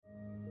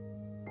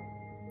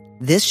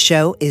This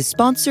show is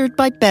sponsored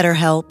by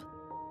BetterHelp.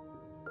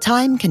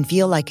 Time can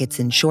feel like it's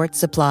in short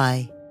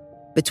supply.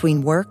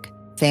 Between work,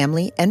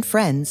 family, and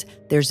friends,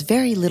 there's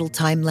very little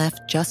time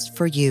left just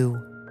for you.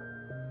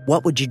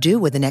 What would you do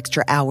with an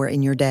extra hour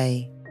in your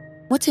day?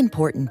 What's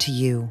important to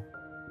you?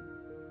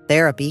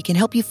 Therapy can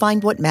help you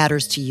find what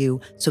matters to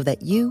you so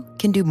that you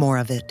can do more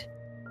of it.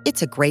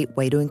 It's a great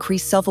way to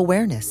increase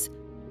self-awareness,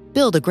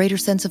 build a greater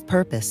sense of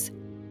purpose,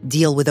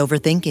 deal with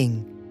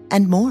overthinking,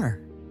 and more.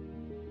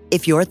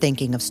 If you're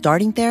thinking of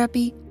starting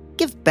therapy,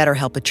 give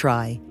BetterHelp a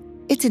try.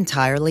 It's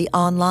entirely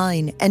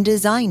online and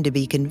designed to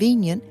be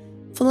convenient,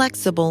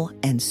 flexible,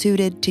 and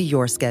suited to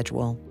your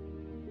schedule.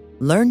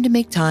 Learn to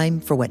make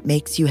time for what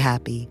makes you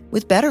happy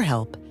with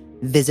BetterHelp.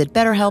 Visit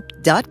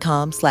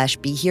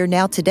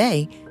BetterHelp.com/BeHereNow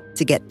today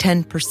to get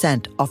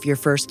 10% off your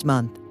first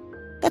month.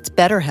 That's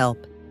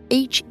BetterHelp,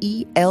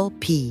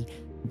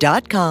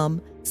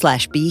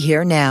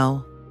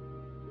 HELP.com/BeHereNow.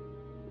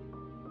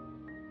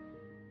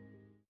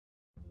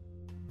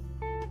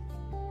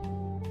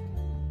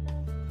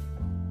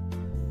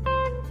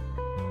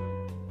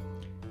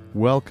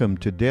 Welcome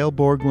to Dale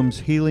Borglum's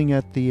Healing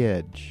at the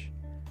Edge.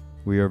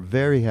 We are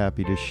very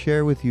happy to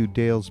share with you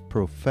Dale's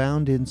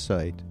profound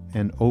insight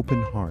and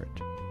open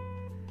heart.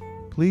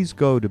 Please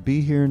go to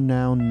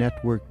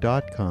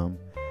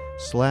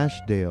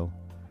BeHereNowNetwork.com/Dale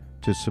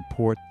to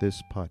support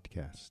this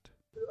podcast.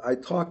 I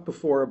talked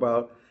before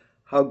about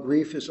how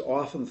grief is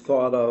often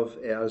thought of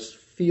as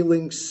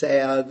feeling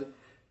sad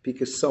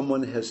because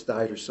someone has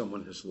died or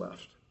someone has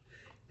left.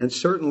 And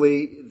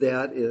certainly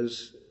that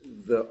is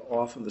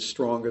often the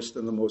strongest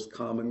and the most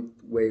common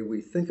way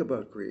we think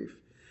about grief.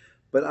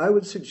 But I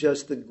would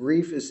suggest that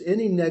grief is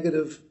any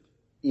negative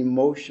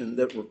emotion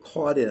that we're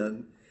caught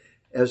in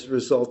as a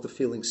result of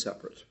feeling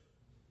separate.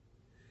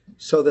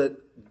 So that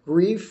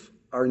grief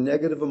are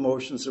negative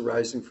emotions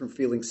arising from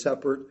feeling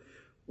separate,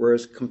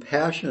 whereas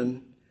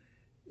compassion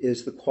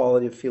is the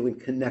quality of feeling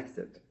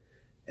connected.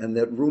 And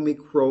that Rumi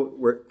quote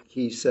where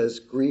he says,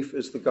 grief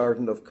is the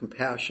garden of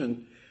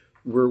compassion.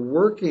 We're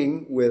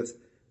working with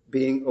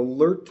being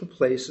alert to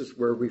places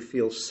where we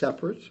feel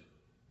separate,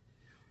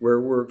 where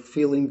we're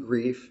feeling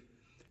grief,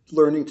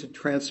 learning to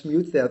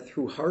transmute that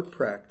through heart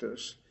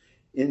practice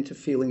into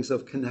feelings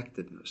of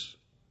connectedness.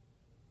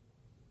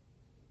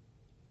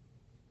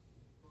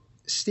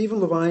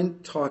 Stephen Levine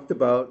talked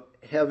about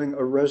having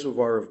a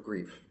reservoir of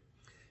grief.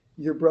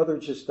 Your brother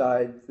just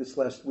died this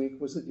last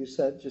week, was it you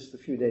said, just a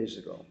few days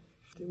ago?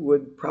 You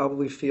would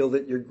probably feel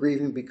that you're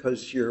grieving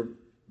because your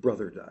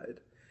brother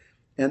died.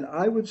 And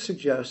I would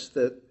suggest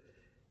that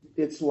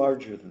it's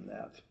larger than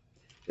that.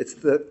 It's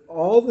that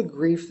all the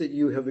grief that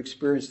you have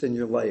experienced in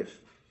your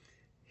life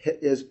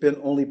has been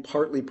only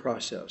partly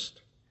processed.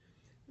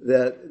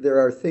 That there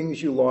are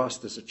things you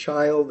lost as a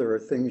child, there are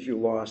things you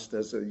lost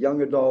as a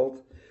young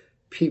adult,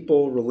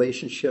 people,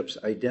 relationships,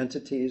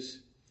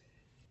 identities.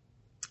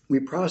 We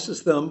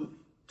process them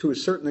to a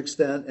certain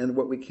extent, and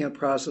what we can't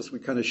process, we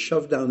kind of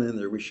shove down in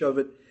there. We shove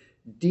it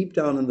deep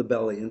down in the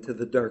belly, into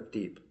the dark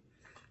deep,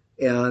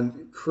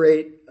 and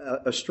create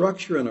a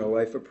structure in our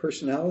life, a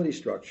personality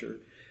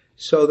structure,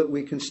 so that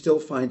we can still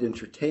find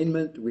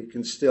entertainment, we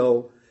can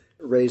still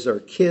raise our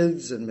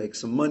kids and make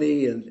some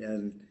money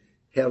and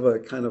have a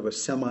kind of a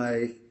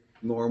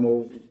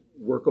semi-normal,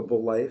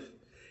 workable life.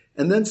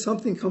 And then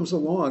something comes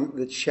along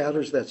that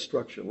shatters that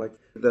structure, like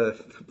the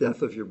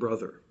death of your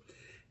brother.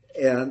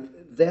 And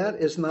that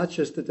is not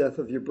just the death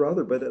of your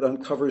brother, but it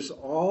uncovers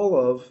all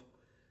of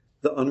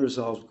the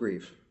unresolved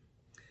grief.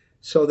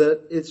 So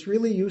that it's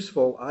really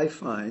useful, I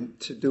find,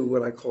 to do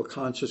what I call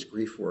conscious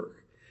grief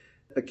work.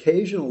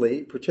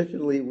 Occasionally,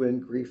 particularly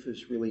when grief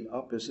is really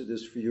up, as it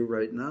is for you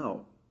right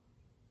now,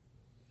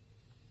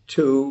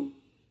 to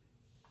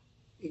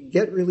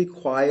get really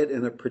quiet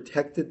in a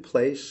protected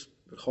place,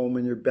 at home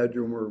in your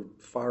bedroom or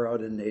far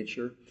out in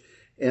nature,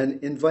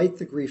 and invite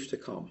the grief to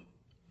come.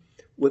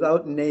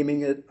 Without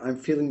naming it, I'm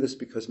feeling this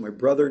because my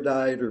brother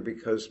died or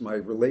because my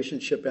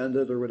relationship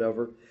ended or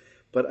whatever.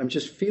 But I'm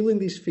just feeling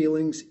these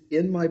feelings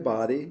in my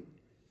body.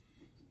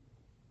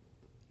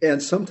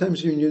 And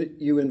sometimes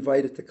you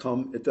invite it to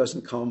come, it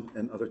doesn't come,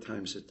 and other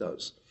times it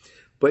does.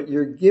 But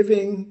you're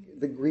giving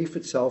the grief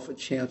itself a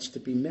chance to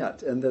be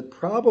met. And that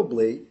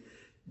probably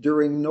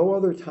during no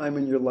other time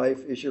in your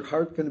life is your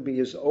heart going to be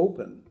as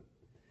open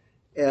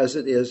as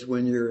it is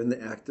when you're in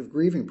the active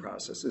grieving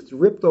process. It's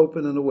ripped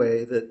open in a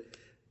way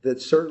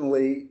that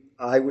certainly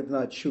I would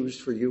not choose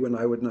for you and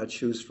I would not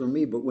choose for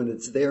me. But when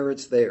it's there,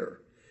 it's there.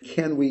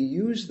 Can we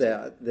use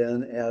that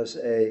then as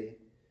an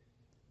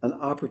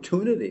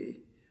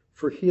opportunity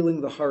for healing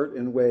the heart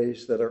in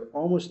ways that are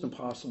almost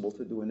impossible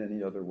to do in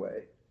any other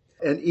way?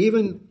 And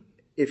even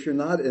if you're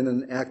not in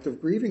an active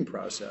grieving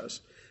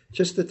process,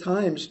 just the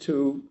times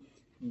to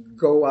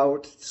go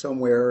out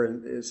somewhere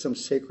in some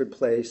sacred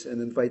place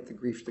and invite the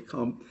grief to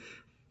come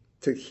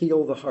to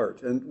heal the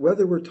heart. And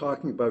whether we're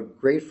talking about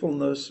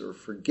gratefulness or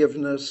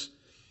forgiveness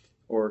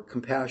or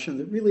compassion,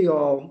 they're really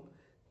all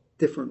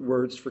different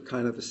words for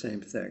kind of the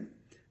same thing.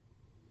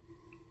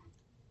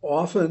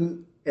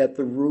 Often at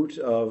the root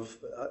of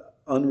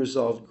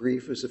unresolved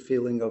grief is a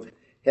feeling of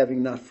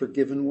having not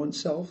forgiven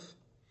oneself.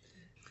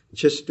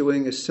 Just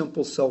doing a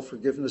simple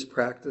self-forgiveness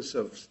practice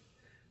of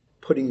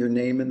putting your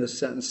name in the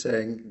sentence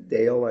saying,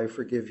 Dale, I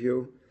forgive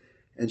you,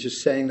 and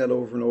just saying that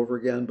over and over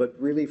again, but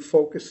really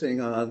focusing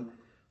on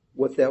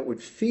what that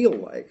would feel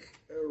like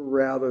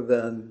rather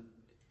than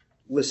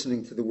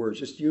listening to the words.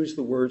 Just use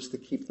the words to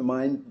keep the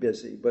mind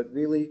busy, but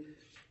really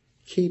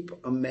keep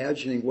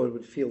imagining what it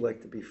would feel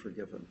like to be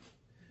forgiven.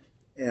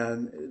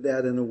 And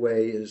that, in a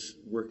way, is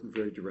working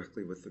very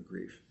directly with the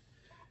grief.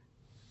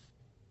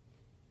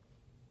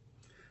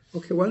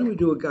 Okay, why don't we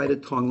do a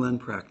guided Tonglen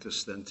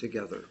practice then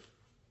together?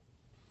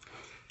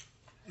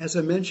 As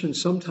I mentioned,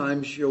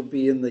 sometimes you'll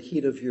be in the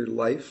heat of your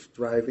life,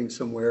 driving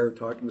somewhere,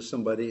 talking to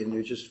somebody, and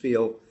you just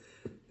feel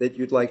that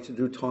you'd like to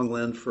do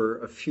Tonglen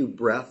for a few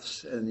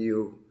breaths, and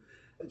you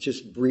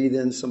just breathe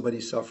in somebody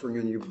suffering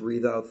and you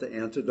breathe out the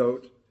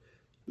antidote.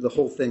 The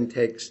whole thing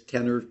takes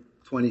 10 or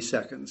 20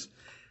 seconds.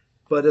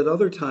 But at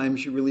other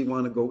times, you really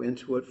want to go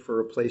into it for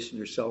a place in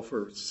yourself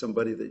or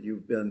somebody that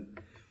you've been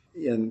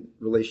in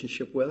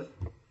relationship with.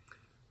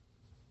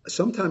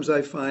 Sometimes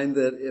I find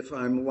that if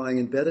I'm lying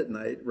in bed at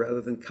night,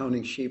 rather than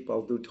counting sheep,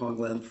 I'll do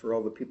Tonglen for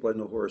all the people I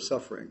know who are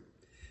suffering,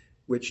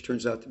 which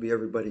turns out to be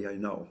everybody I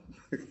know.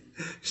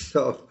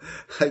 So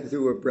I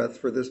do a breath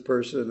for this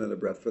person and a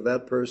breath for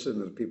that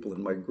person and people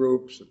in my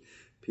groups, and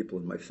people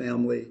in my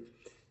family.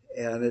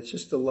 And it's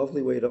just a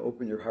lovely way to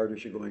open your heart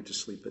as you're going to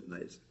sleep at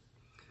night.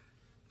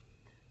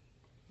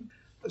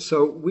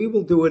 So we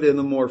will do it in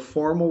a more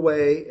formal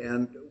way.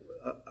 And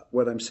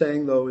what I'm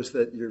saying, though, is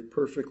that you're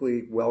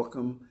perfectly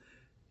welcome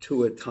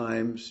to, at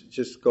times,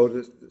 just go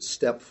to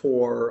step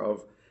 4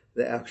 of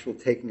the actual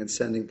taking and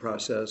sending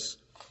process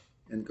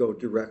and go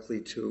directly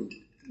to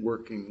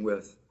working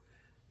with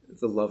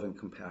the love and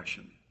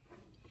compassion.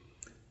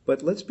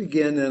 But let's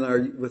begin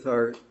with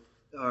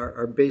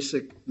our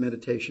basic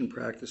meditation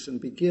practice,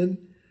 and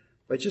begin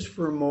by just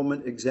for a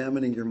moment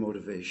examining your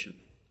motivation.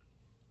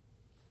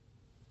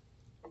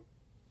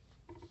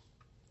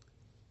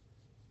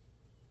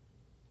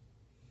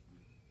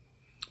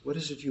 What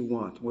is it you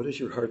want? What is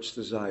your heart's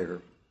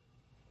desire?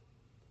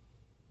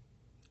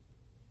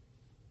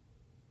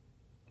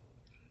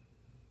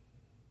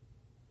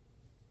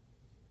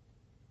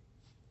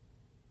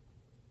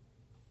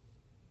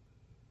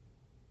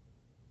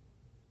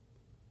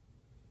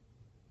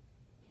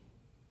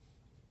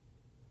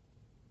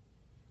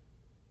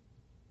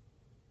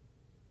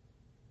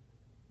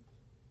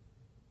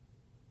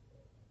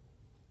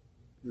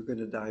 You're going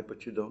to die,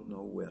 but you don't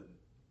know when.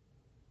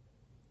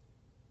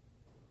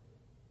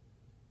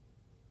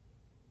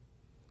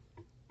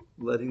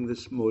 Letting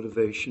this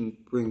motivation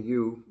bring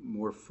you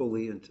more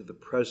fully into the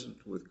present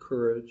with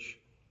courage,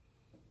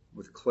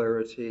 with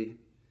clarity,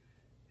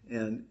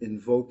 and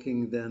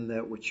invoking then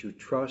that which you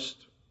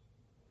trust,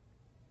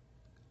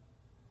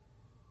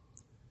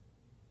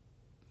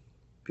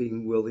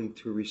 being willing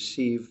to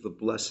receive the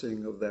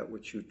blessing of that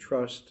which you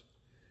trust,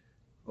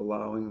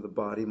 allowing the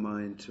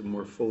body-mind to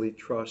more fully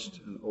trust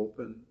and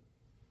open.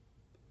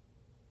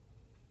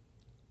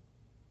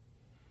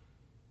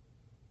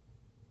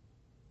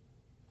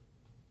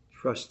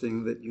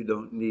 Trusting that you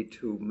don't need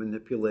to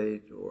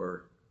manipulate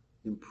or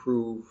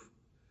improve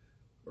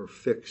or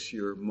fix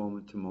your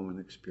moment-to-moment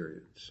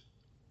experience.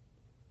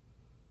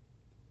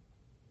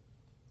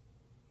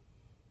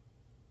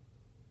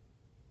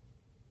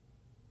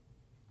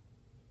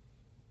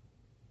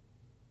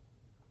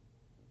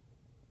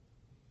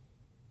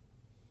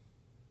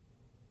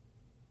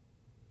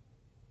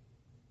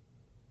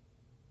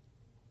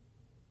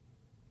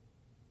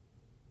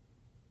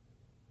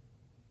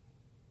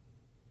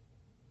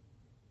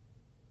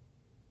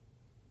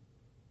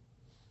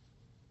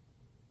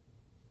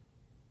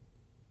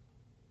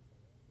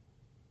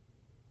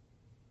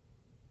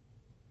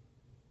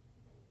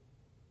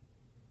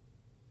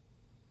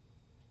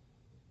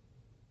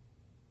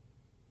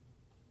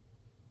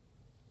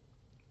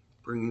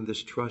 Bringing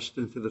this trust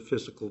into the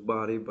physical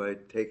body by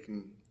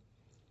taking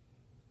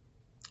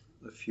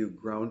a few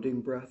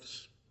grounding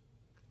breaths,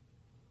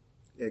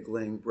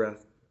 egg-laying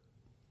breath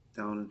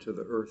down into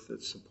the earth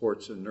that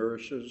supports and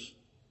nourishes.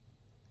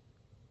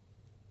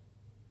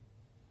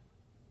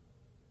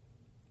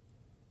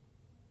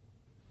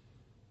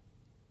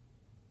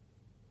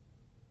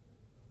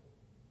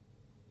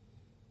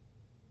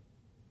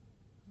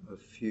 A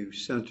few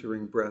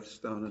centering breaths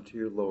down into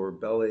your lower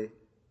belly.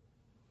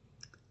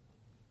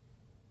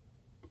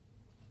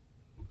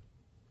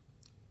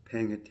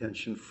 Paying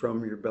attention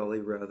from your belly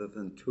rather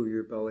than to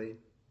your belly.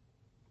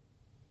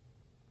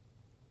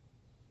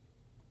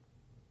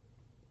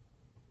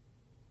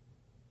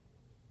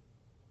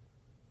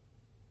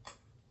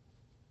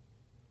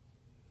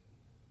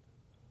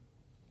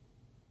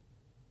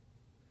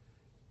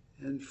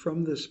 And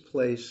from this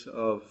place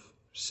of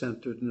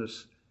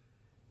centeredness,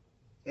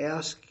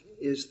 ask,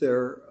 is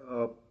there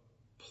a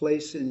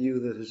place in you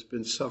that has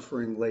been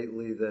suffering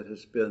lately, that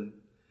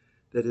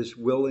is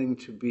willing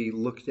to be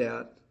looked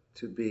at,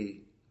 to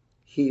be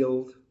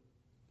healed,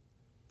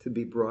 to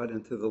be brought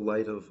into the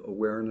light of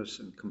awareness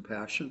and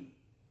compassion?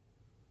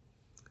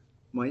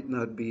 might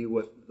not be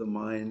what the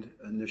mind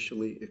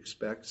initially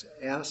expects.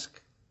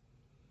 Ask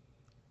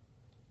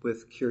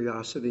with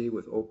curiosity,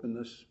 with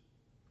openness.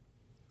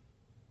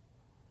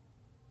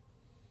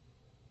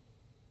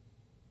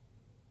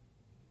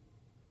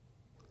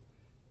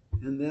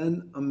 And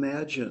then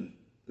imagine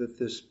that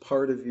this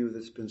part of you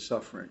that's been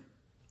suffering,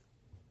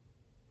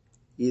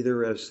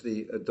 either as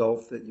the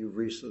adult that you've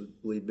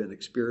recently been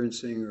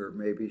experiencing, or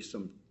maybe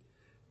some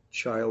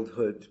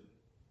childhood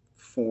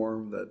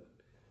form that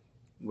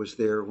was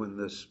there when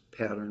this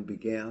pattern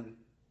began,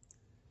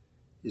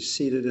 is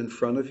seated in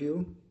front of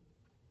you.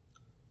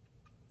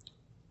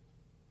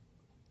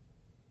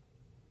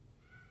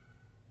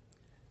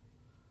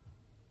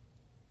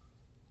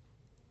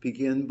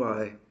 Begin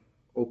by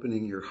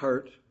opening your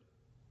heart,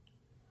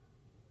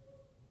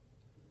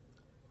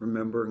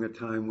 remembering a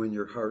time when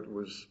your heart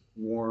was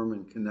warm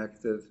and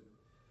connected,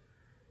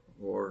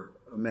 or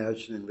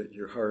imagining that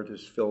your heart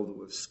is filled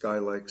with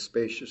sky-like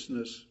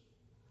spaciousness.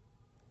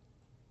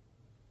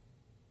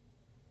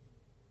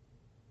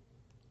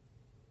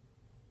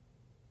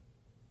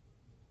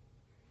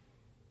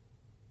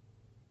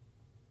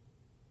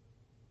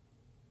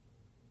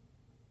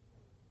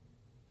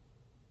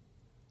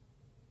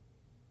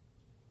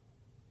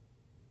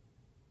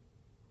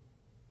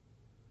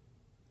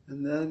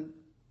 And then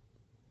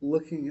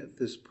looking at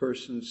this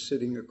person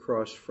sitting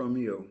across from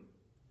you,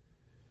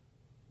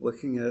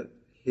 looking at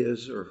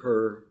his or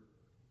her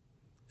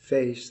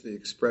face, the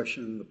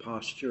expression, the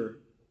posture,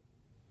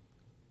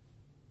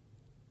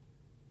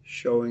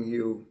 showing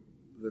you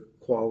the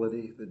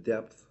quality, the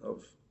depth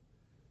of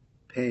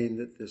pain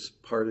that this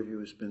part of you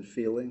has been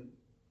feeling.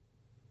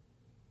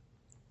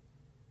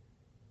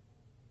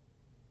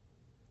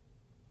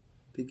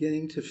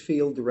 Beginning to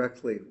feel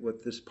directly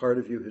what this part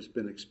of you has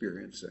been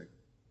experiencing.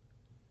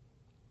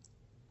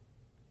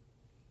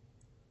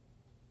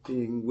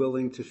 Being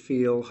willing to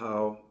feel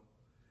how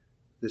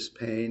this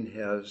pain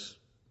has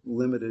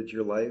limited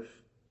your life,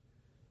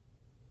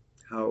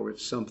 how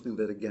it's something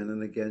that again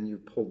and again you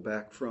pull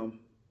back from.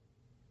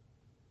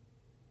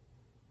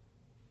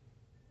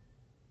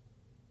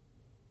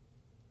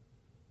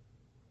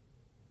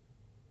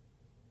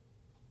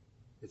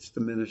 It's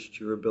diminished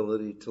your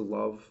ability to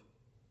love.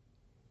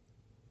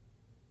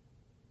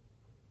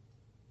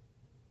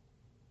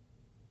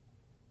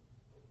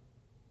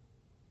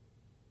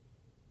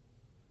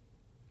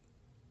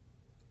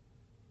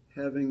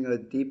 Having a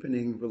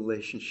deepening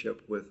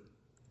relationship with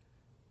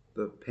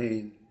the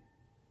pain,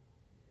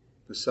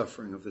 the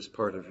suffering of this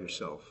part of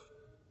yourself.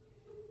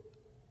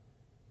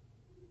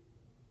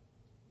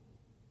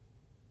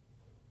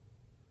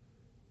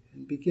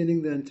 And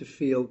beginning then to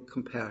feel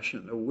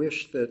compassion, a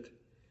wish that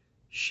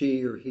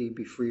she or he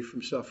be free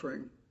from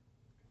suffering,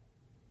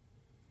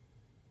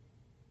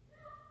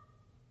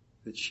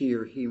 that she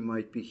or he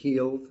might be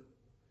healed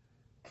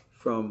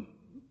from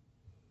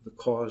the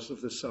cause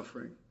of the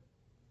suffering.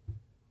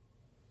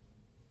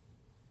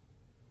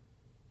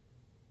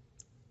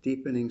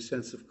 Deepening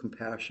sense of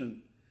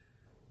compassion,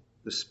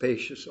 the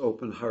spacious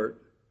open heart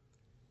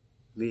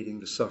meeting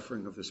the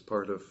suffering of this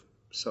part of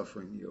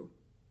suffering you.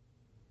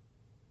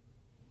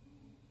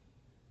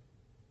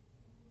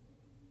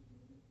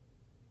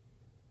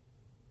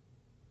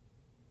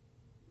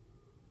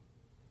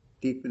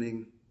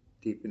 Deepening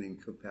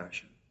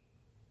compassion.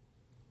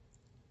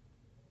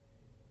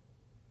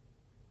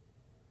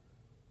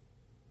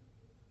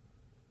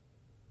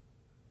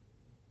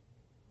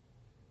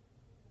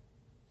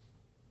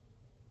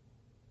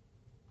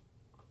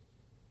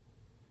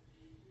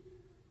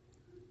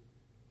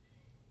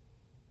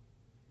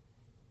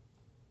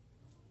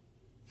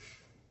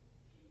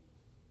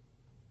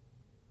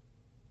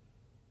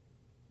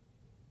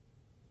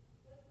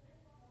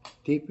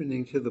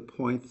 Deepening to the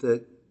point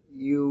that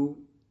you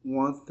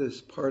want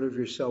this part of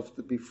yourself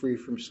to be free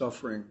from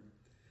suffering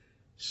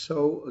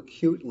so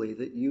acutely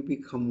that you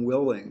become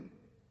willing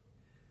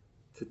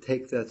to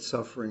take that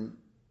suffering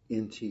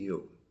into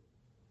you.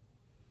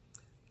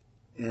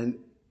 And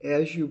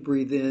as you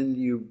breathe in,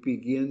 you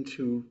begin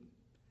to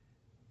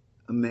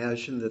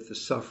imagine that the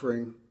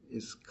suffering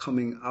is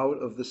coming out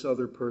of this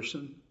other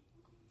person.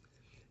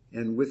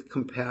 And with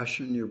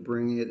compassion, you're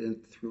bringing it in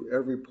through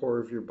every pore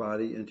of your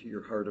body into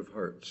your heart of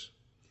hearts,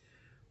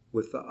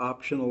 with the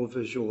optional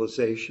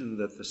visualization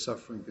that the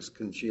suffering is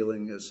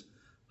congealing as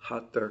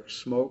hot, dark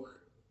smoke.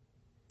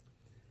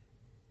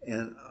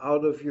 And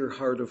out of your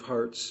heart of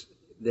hearts,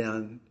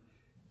 then,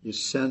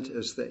 is sent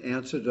as the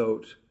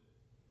antidote,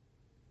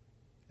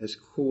 as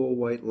cool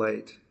white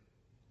light,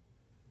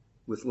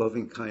 with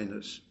loving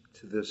kindness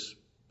to this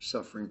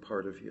suffering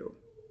part of you.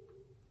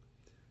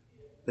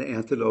 The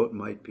antidote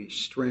might be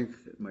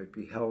strength, it might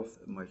be health,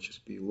 it might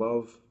just be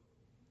love.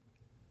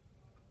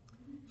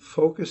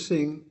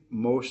 Focusing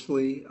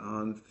mostly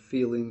on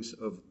feelings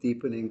of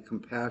deepening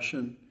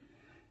compassion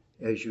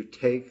as you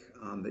take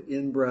on the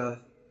in-breath,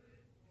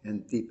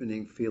 and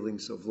deepening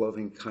feelings of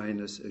loving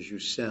kindness as you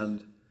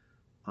send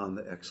on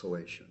the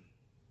exhalation.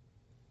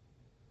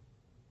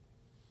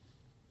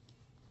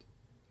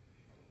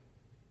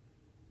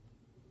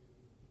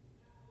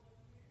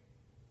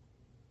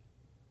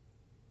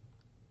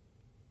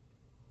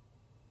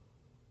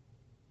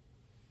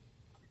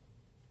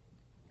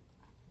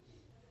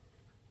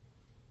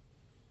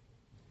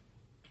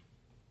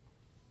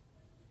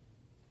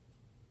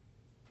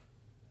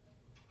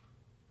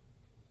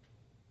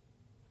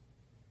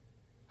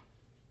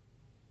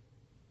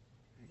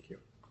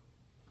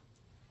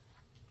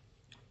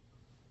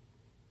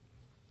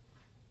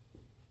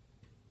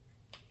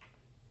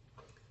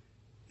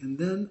 And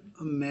then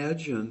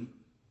imagine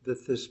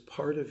that this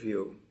part of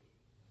you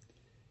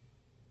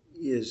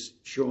is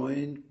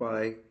joined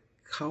by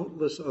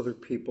countless other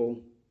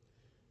people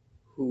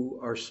who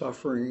are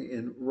suffering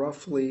in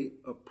roughly,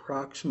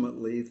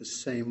 approximately the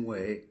same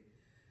way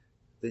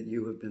that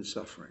you have been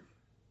suffering.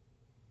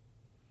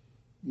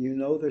 You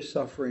know they're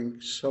suffering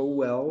so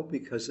well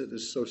because it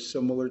is so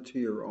similar to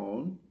your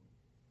own.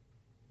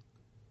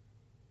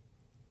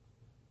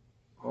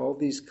 All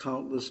these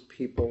countless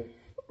people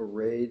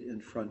arrayed in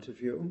front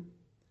of you.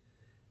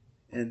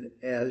 And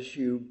as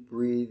you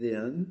breathe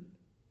in,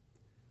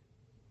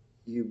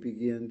 you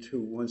begin to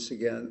once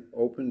again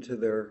open to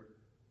their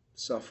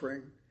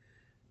suffering,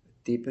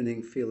 a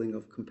deepening feeling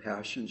of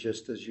compassion,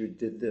 just as you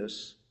did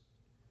this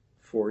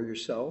for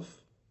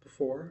yourself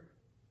before.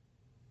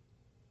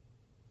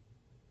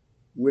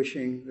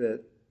 Wishing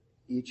that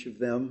each of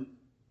them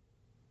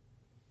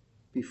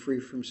be free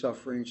from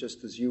suffering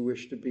just as you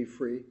wish to be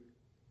free.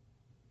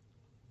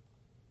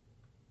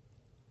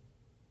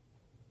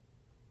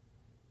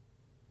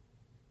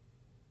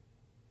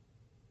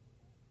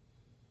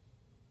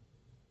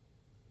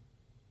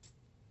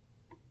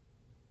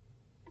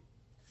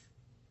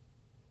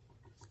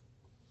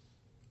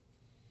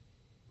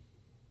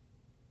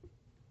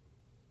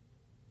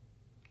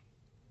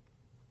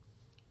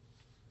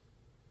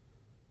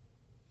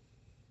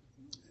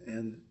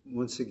 And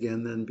once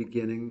again, then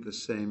beginning the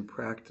same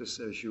practice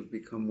as you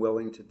become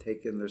willing to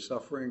take in their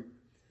suffering.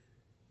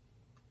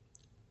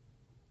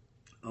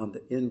 On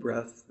the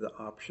in-breath, the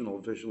optional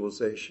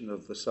visualization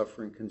of the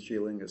suffering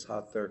congealing as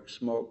hot dark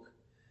smoke.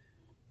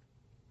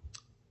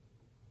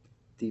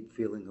 Deep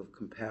feeling of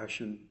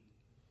compassion,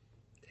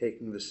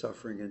 taking the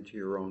suffering into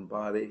your own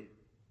body.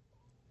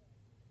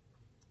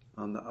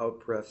 On the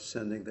out-breath,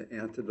 sending the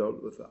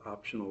antidote with the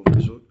optional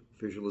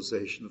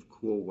visualization of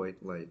cool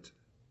white light.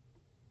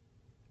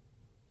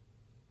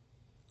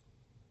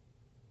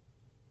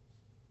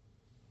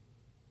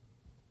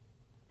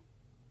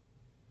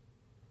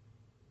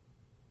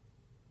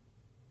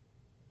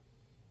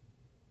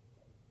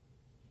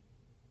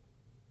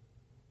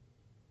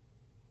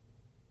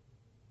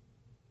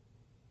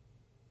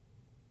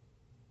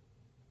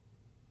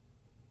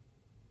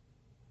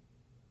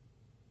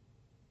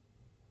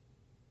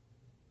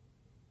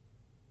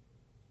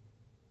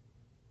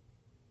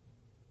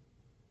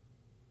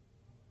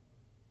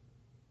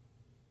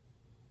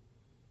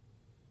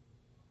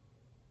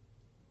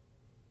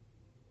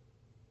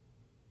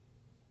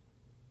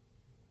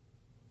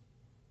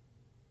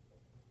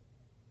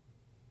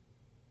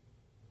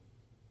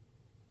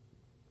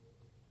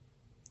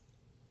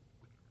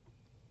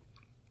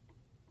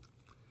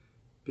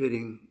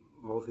 Bidding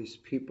all these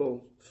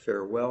people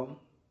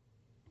farewell.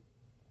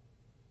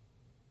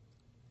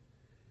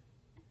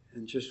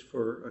 And just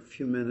for a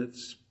few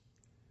minutes,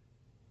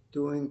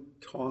 doing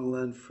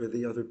Tonglen for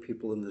the other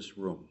people in this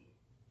room.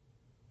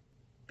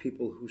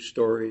 People whose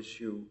stories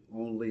you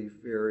only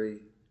very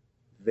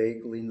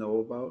vaguely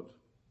know about.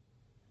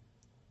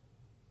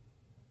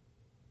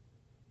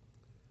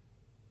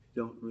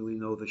 You don't really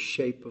know the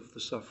shape of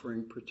the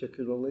suffering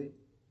particularly.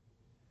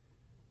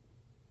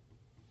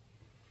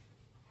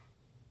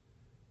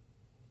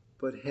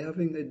 But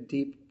having a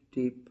deep,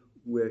 deep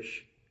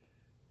wish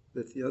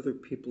that the other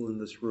people in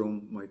this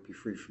room might be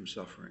free from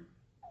suffering.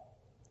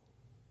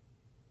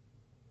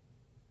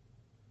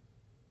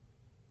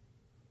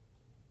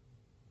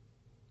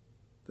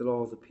 That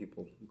all the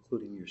people,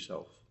 including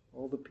yourself,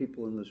 all the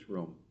people in this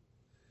room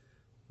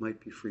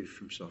might be free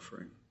from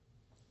suffering.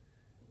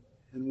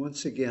 And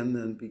once again,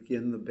 then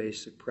begin the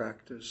basic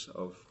practice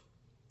of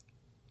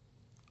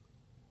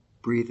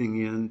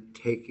breathing in,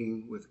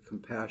 taking with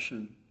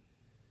compassion,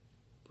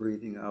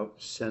 breathing out,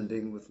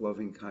 sending with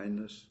loving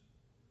kindness.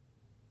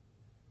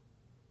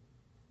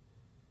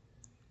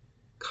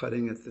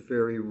 Cutting at the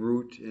very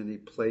root any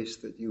place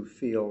that you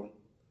feel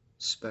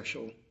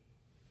special.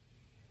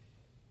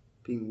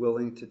 Being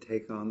willing to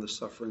take on the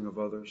suffering of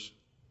others.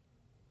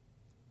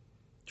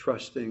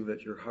 Trusting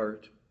that your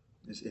heart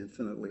is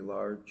infinitely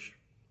large,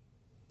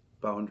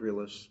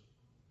 boundaryless,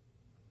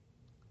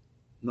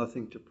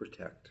 nothing to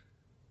protect.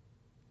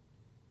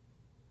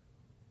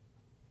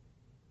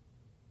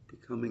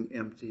 Becoming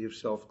empty of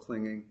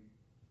self-clinging.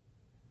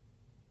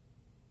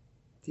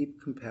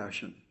 Deep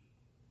compassion.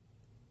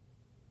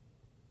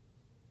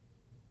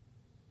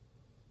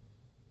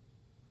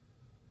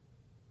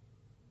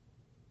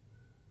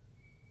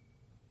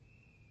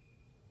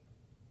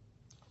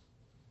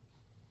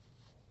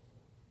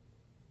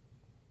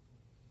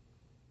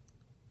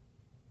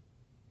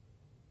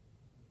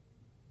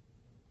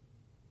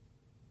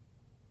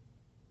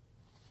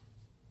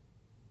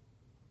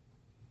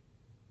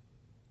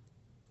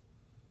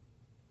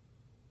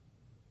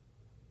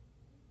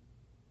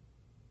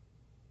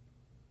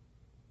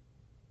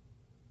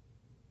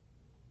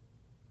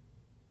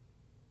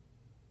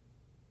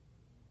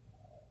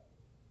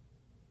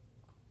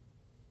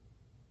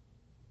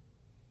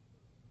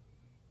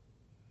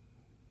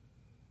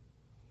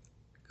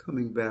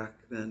 Coming back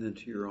then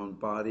into your own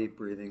body,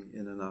 breathing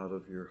in and out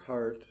of your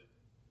heart.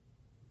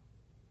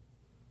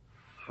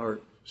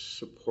 Heart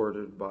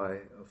supported by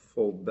a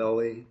full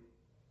belly.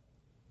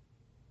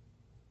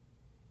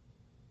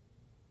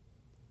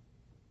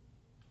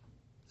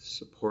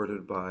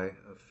 Supported by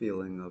a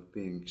feeling of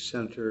being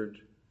centered,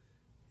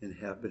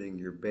 inhabiting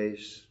your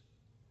base.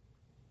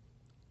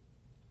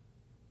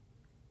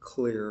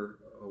 Clear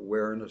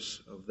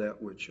awareness of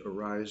that which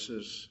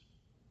arises.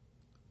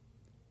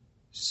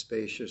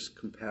 Spacious,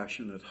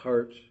 compassionate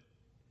heart.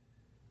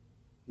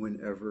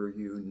 Whenever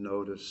you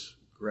notice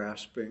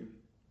grasping,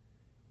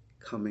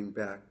 coming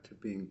back to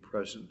being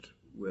present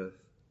with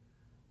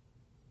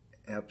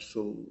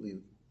absolutely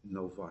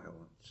no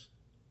violence.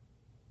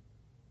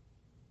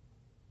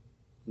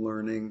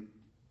 Learning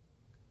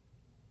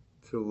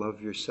to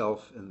love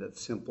yourself in that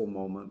simple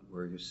moment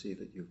where you see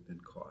that you've been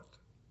caught.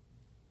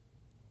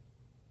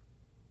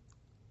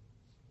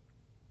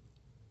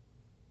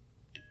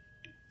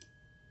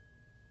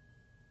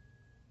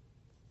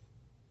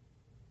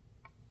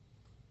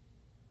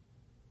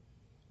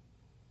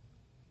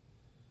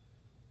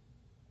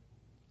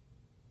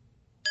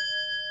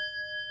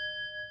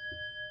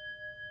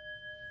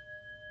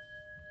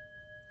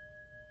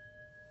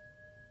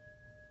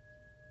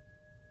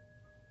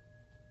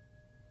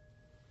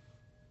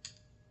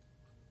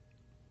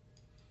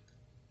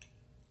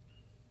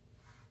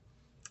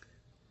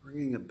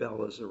 Ringing a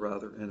bell is a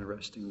rather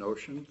interesting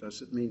notion.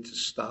 Does it mean to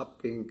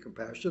stop being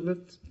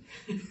compassionate?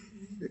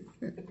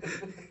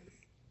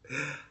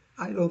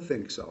 I don't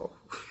think so.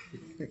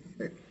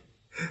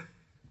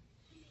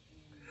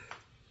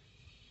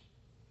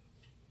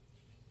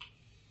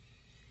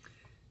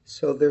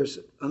 So there's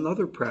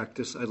another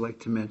practice I'd like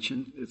to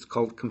mention. It's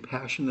called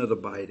compassionate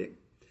abiding.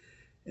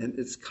 And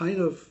it's kind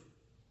of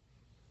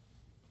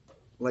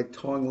like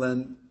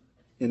Tonglen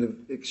in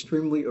an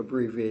extremely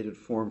abbreviated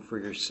form for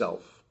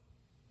yourself.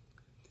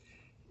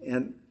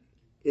 And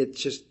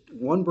it's just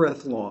one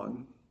breath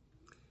long.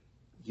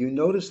 You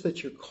notice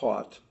that you're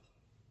caught.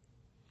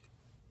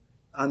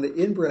 On the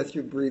in-breath,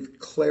 you breathe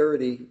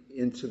clarity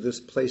into this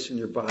place in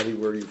your body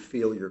where you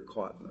feel your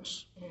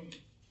caughtness.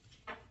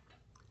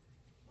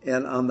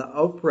 And on the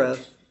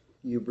out-breath,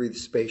 you breathe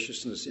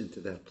spaciousness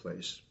into that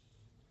place.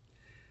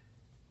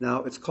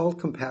 Now, it's called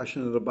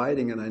compassionate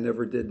abiding, and I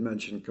never did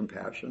mention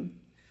compassion,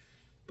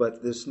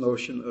 but this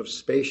notion of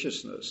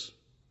spaciousness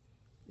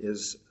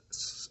is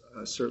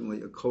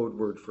certainly a code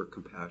word for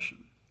compassion.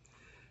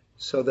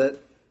 So that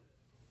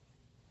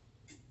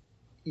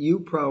you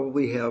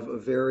probably have a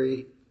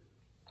very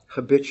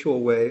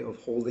habitual way of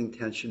holding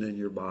tension in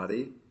your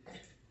body.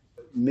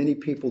 Many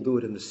people do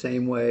it in the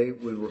same way.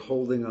 When we're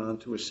holding on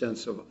to a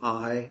sense of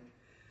I,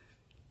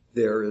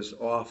 there is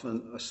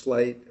often a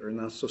slight or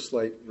not so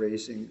slight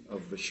raising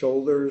of the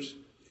shoulders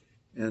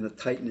and a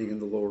tightening in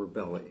the lower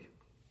belly.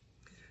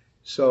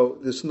 So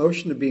this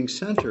notion of being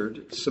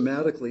centered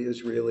somatically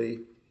is really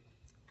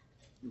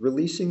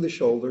releasing the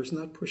shoulders,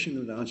 not pushing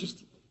them down,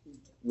 just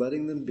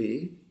letting them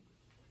be,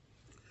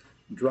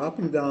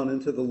 dropping down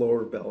into the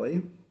lower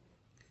belly,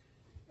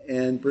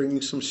 and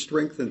bringing some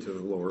strength into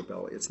the lower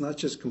belly. It's not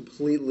just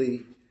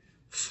completely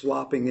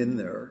flopping in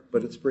there,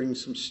 but it's bringing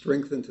some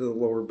strength into the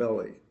lower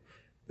belly.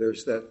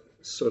 There's that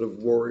sort of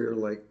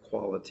warrior-like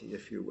quality,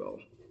 if you will.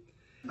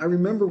 I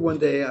remember one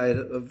day I had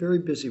a very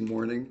busy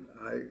morning.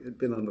 I had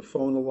been on the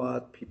phone a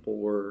lot. People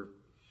were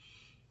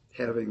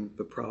having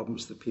the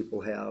problems that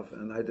people have,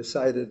 and I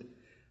decided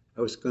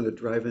I was going to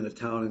drive into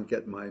town and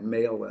get my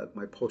mail at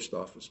my post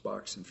office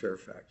box in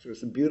Fairfax. It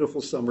was a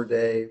beautiful summer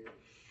day,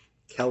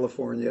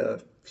 California,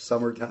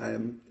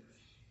 summertime.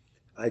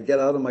 I get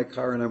out of my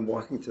car and I'm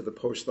walking to the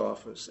post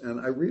office, and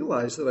I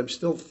realize that I'm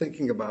still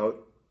thinking about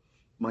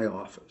my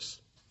office.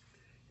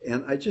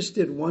 And I just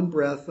did one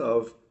breath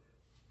of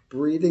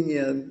breathing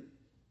in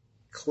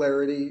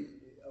clarity,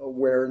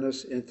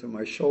 awareness into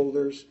my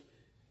shoulders,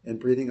 and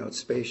breathing out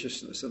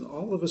spaciousness. And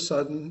all of a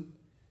sudden,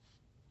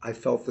 I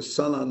felt the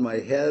sun on my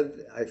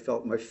head. I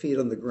felt my feet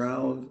on the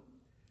ground.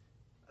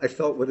 I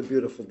felt what a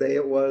beautiful day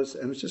it was.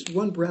 And it was just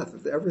one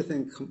breath.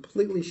 Everything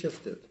completely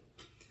shifted.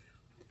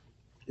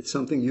 It's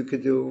something you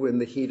could do in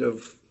the heat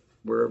of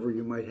wherever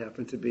you might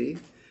happen to be.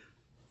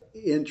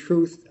 In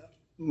truth,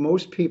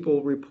 most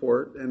people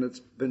report, and it's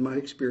been my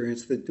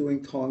experience, that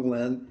doing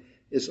Tonglen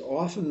is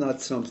often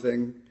not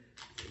something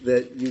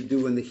that you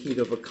do in the heat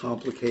of a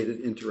complicated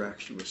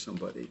interaction with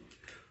somebody.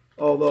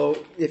 Although,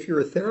 if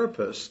you're a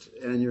therapist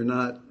and you're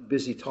not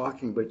busy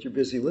talking, but you're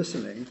busy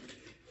listening,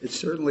 it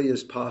certainly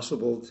is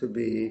possible to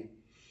be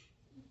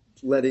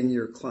letting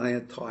your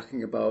client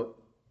talking about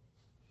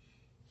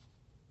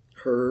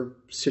her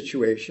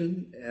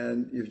situation,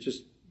 and you're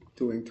just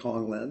doing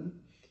Tonglen.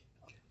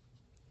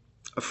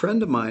 A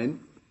friend of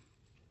mine,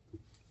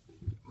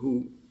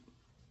 who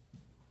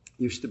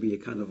used to be a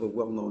kind of a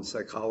well-known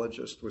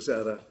psychologist, was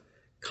at a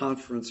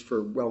conference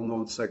for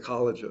well-known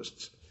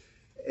psychologists,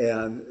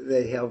 and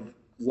they have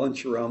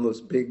lunch around those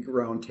big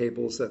round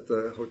tables at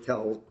the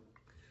hotel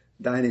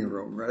dining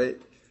room, right?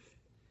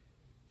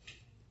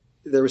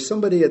 There was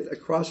somebody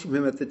across from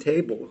him at the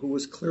table who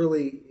was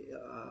clearly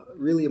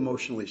really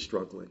emotionally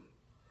struggling.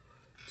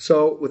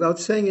 So without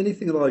saying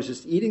anything at all, he's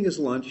just eating his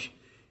lunch.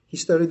 he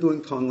started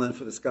doing Tonglen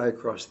for this guy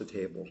across the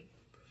table.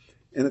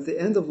 And at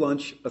the end of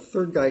lunch, a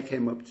third guy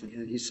came up to me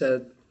and he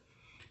said,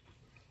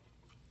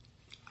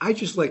 "I'd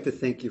just like to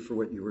thank you for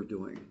what you were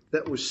doing.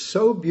 That was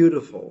so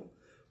beautiful,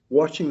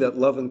 watching that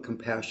love and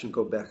compassion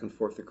go back and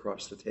forth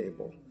across the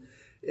table.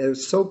 It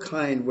was so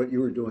kind what you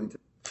were doing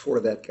for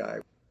that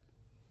guy."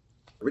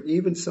 But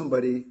even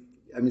somebody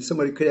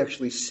could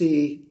actually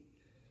see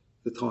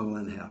the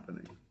Tonglen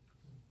happening.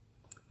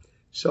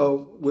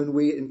 So when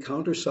we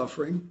encounter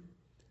suffering,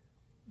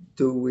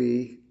 do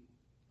we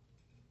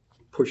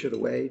push it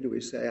away? Do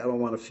we say, "I don't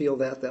want to feel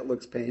that, that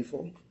looks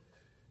painful"?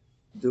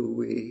 Do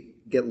we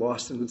get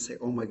lost in it and say,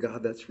 "Oh my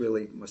God, that's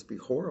really must be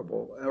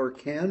horrible"? Or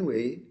can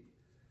we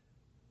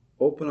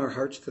open our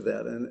hearts to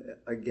that and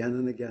again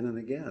and again and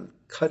again,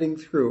 cutting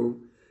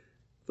through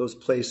those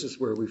places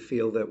where we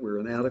feel that we're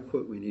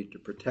inadequate, we need to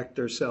protect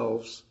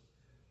ourselves,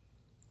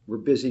 we're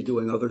busy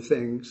doing other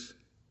things?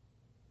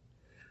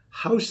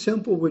 How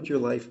simple would your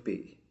life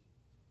be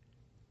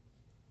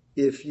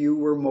if you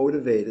were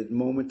motivated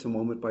moment to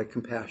moment by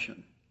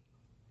compassion?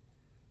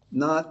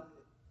 Not,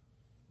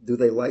 do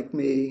they like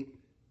me?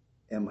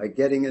 Am I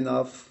getting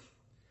enough?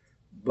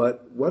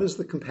 But what is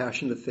the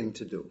compassionate thing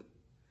to do?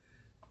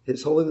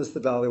 His Holiness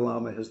the Dalai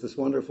Lama has this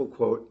wonderful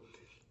quote: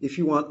 "If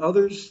you want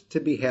others to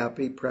be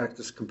happy,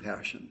 practice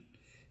compassion.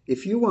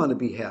 If you want to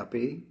be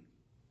happy,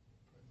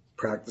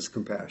 practice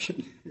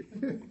compassion."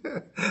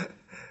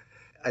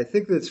 I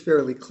think that it's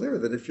fairly clear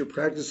that if you're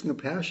practicing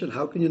compassion,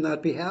 how can you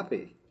not be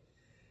happy?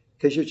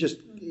 Because you're just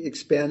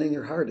expanding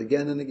your heart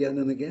again and again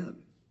and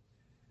again.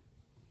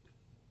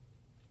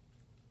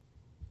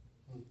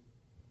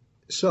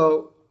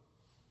 So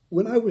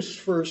when I was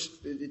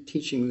first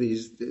teaching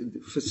these,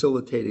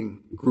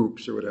 facilitating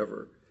groups or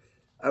whatever,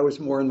 I was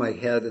more in my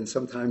head, and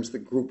sometimes the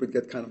group would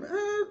get kind of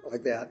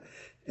like that.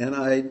 And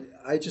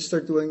I just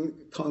started doing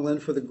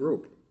Tonglen for the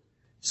group.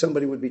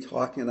 Somebody would be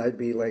talking, and I'd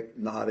be like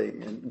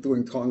nodding and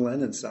doing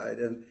Tonglen inside,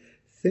 and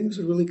things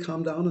would really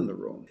calm down in the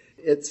room.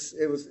 It's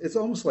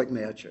almost like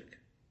magic.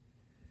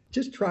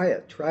 Just try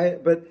it.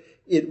 But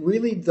it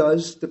really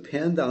does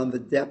depend on the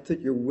depth that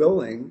you're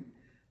willing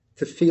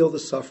to feel the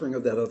suffering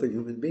of that other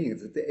human being,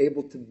 that they're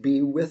able to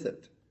be with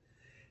it.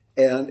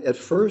 And at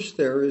first,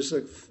 there is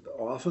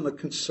often a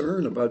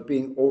concern about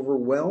being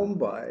overwhelmed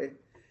by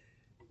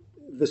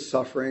the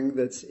suffering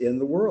that's in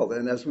the world.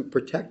 And as we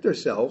protect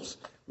ourselves,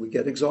 we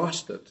get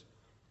exhausted.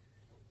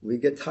 We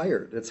get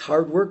tired. It's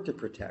hard work to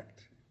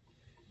protect.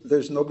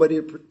 There's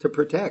nobody to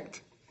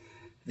protect.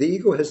 The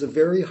ego has a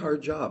very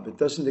hard job. It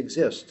doesn't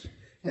exist.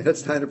 And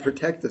it's trying to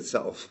protect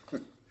itself.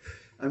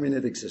 I mean,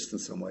 it exists in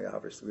some way,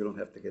 obviously. We don't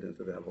have to get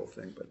into that whole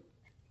thing. But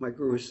my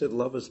guru said,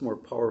 love is more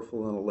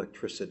powerful than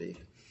electricity.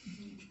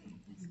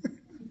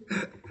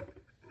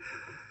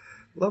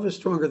 Love is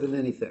stronger than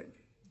anything.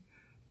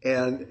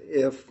 And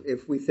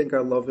if we think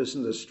our love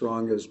isn't as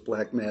strong as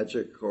black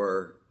magic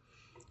or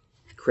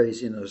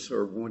craziness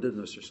or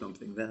woundedness or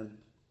something, then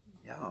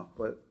yeah,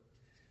 but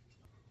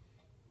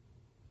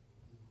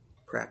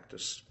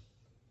practice.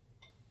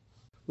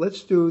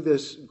 Let's do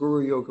this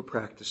Guru Yoga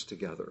practice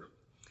together.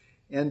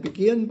 And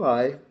begin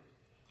by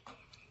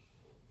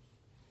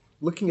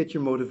looking at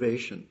your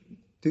motivation.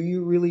 Do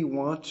you really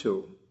want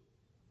to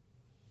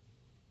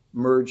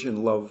merge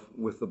in love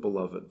with the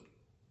beloved?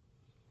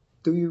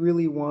 Do you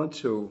really want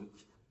to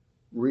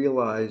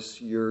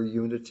realize your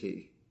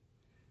unity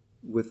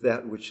with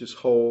that which is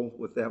whole,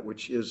 with that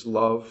which is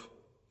love,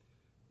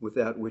 with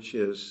that which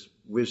is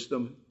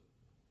wisdom?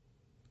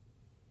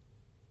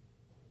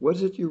 What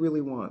is it you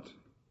really want?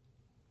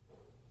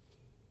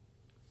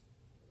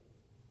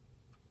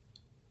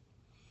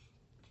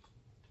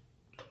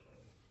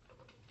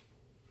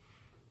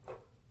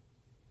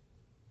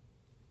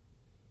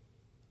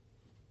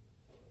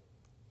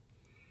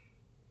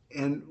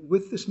 And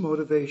with this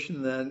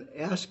motivation, then,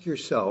 ask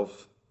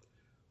yourself,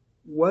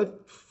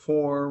 what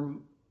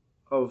form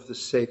of the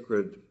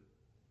sacred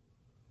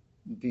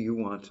do you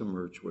want to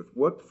merge with?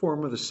 What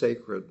form of the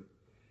sacred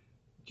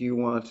do you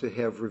want to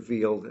have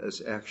revealed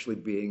as actually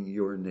being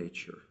your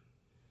nature?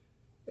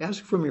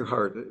 Ask from your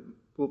heart. It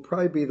will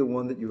probably be the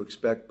one that you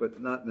expect, but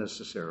not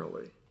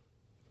necessarily.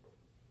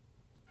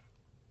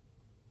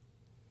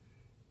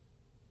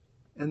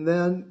 And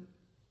then,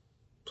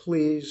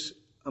 please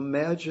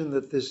imagine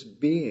that this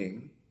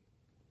being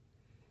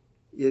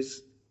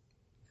is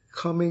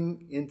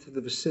coming into the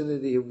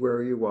vicinity of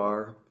where you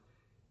are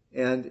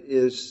and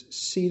is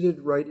seated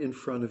right in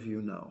front of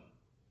you now,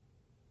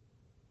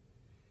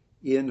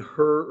 in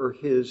her or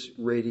his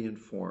radiant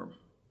form.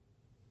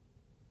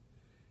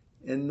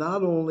 And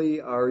not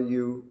only are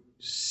you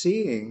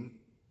seeing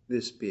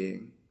this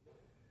being,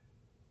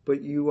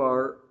 but you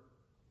are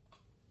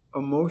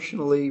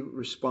emotionally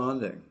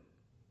responding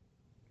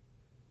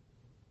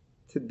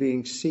to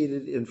being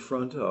seated in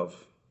front of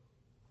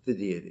the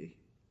deity.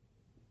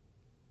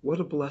 What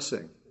a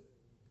blessing.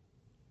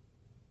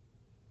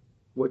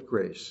 What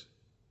grace.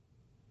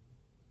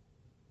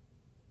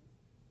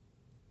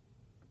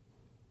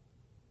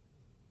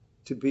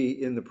 To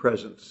be in the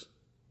presence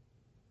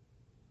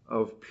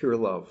of pure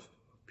love,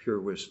 pure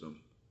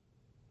wisdom.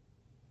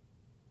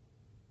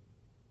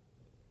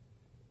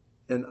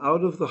 And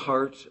out of the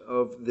heart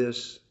of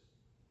this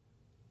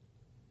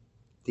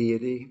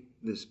deity,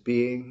 this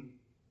being,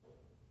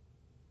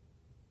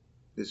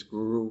 this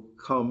guru,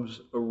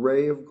 comes a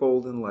ray of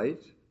golden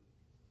light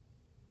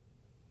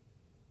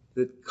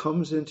that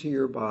comes into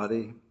your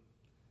body,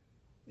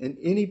 and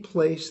any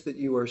place that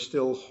you are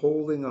still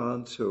holding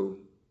on to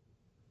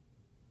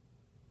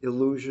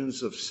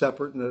illusions of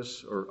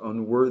separateness or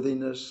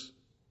unworthiness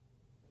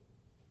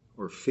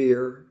or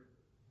fear,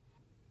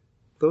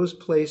 those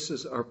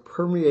places are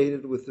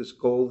permeated with this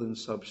golden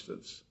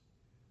substance,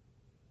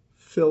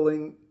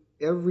 filling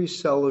every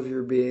cell of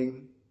your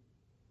being,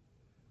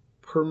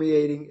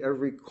 permeating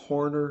every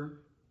corner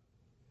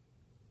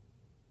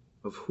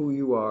of who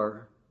you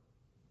are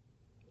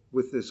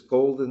with this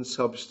golden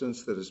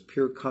substance that is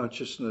pure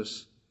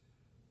consciousness,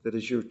 that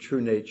is your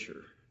true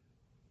nature.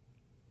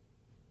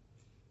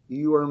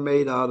 You are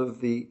made out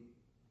of the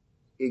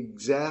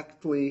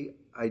exactly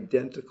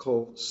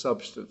identical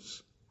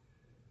substance,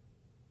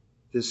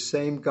 this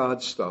same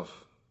God stuff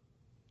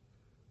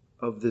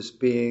of this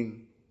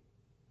being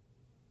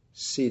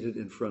seated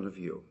in front of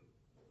you.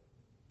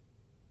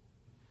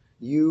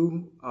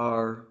 You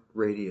are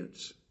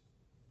radiance.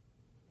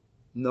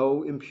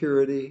 No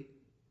impurity,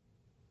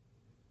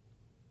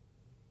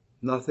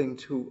 nothing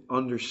to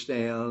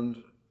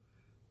understand,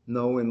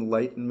 no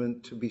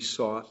enlightenment to be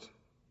sought.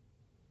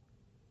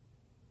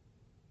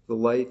 The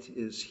light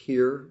is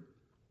here,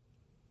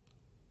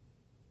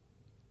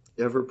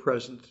 ever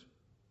present.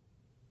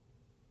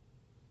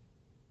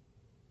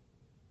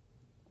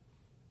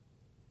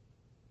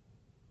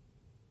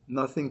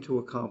 Nothing to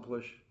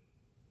accomplish,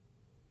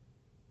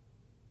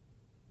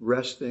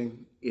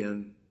 resting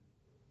in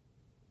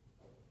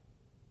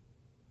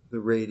the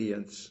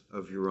radiance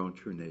of your own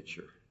true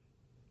nature.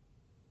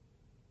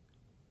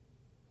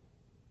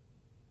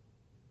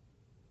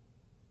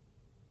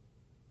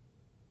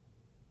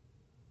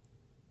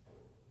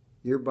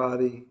 Your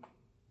body,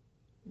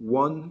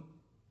 one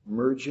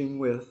merging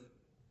with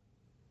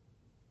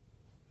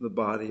the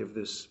body of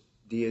this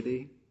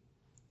deity,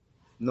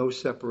 no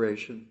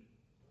separation.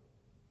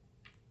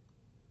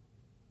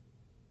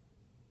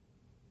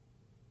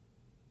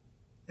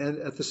 And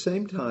at the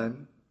same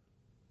time,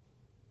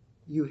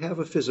 you have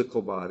a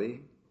physical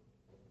body.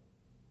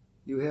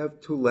 You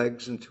have 2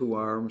 legs and 2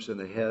 arms and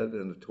a head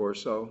and a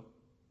torso.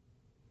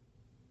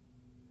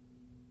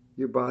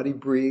 Your body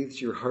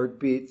breathes, your heart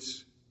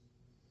beats,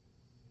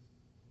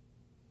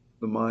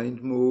 the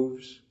mind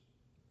moves.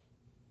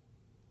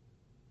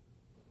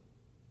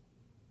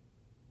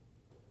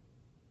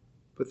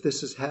 But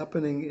this is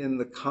happening in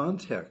the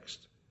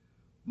context,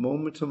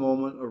 moment to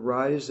moment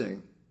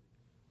arising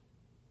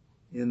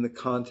in the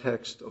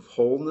context of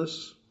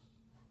wholeness,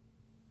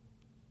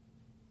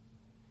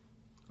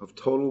 of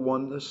total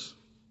oneness,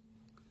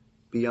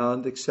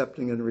 beyond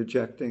accepting and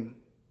rejecting,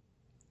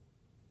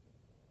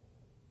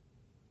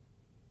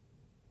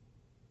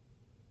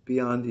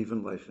 beyond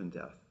even life and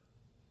death.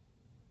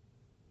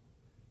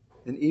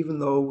 And even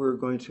though we're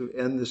going to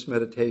end this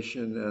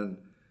meditation and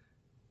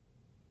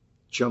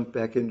jump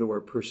back into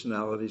our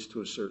personalities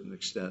to a certain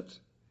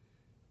extent,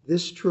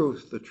 this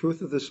truth, the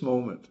truth of this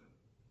moment,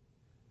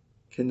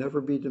 can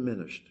never be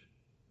diminished.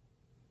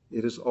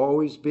 It has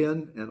always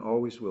been and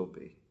always will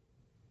be.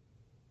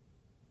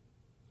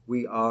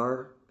 We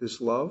are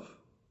this love,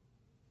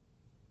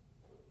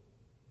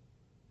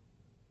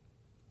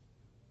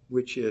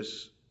 which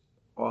is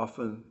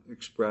often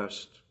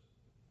expressed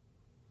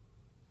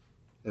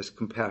as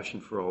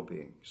compassion for all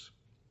beings.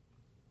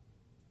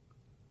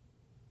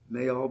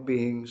 May all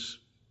beings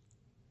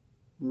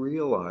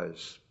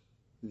realize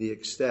the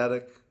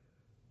ecstatic,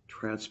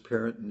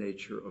 transparent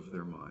nature of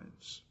their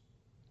minds.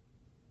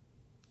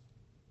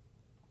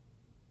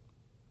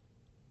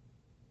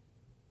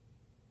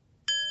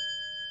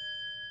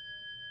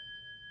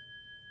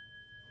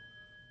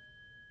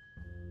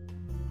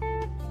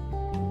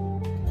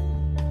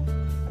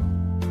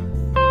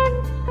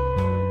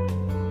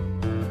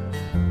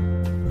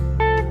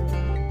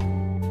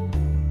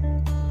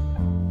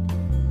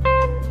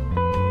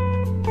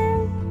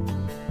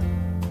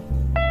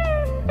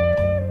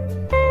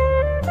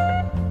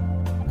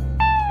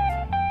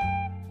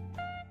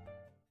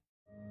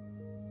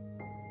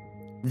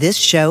 This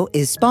show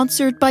is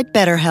sponsored by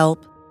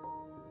BetterHelp.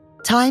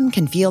 Time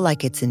can feel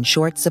like it's in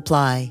short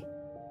supply.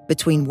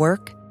 Between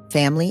work,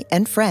 family,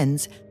 and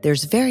friends,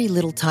 there's very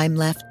little time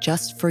left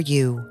just for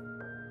you.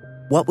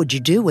 What would you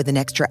do with an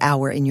extra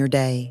hour in your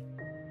day?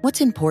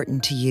 What's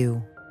important to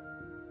you?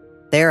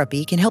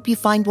 Therapy can help you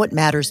find what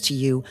matters to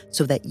you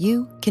so that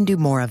you can do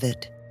more of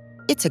it.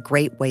 It's a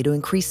great way to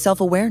increase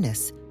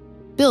self-awareness,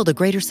 build a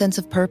greater sense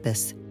of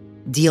purpose,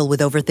 deal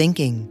with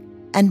overthinking,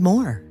 and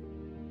more.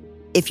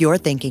 If you're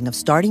thinking of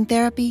starting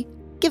therapy,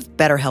 give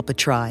BetterHelp a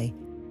try.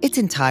 It's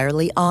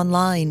entirely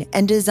online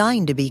and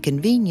designed to be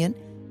convenient,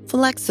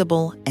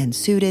 flexible, and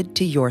suited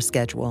to your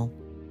schedule.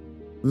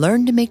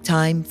 Learn to make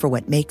time for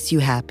what makes you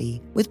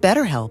happy with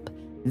BetterHelp.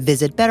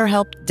 Visit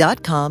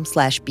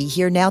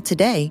BetterHelp.com/BeHereNow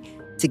today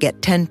to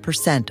get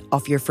 10%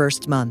 off your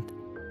first month.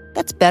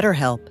 That's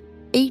BetterHelp,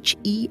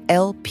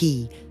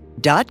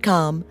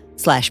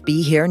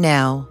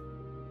 HELP.com/BeHereNow.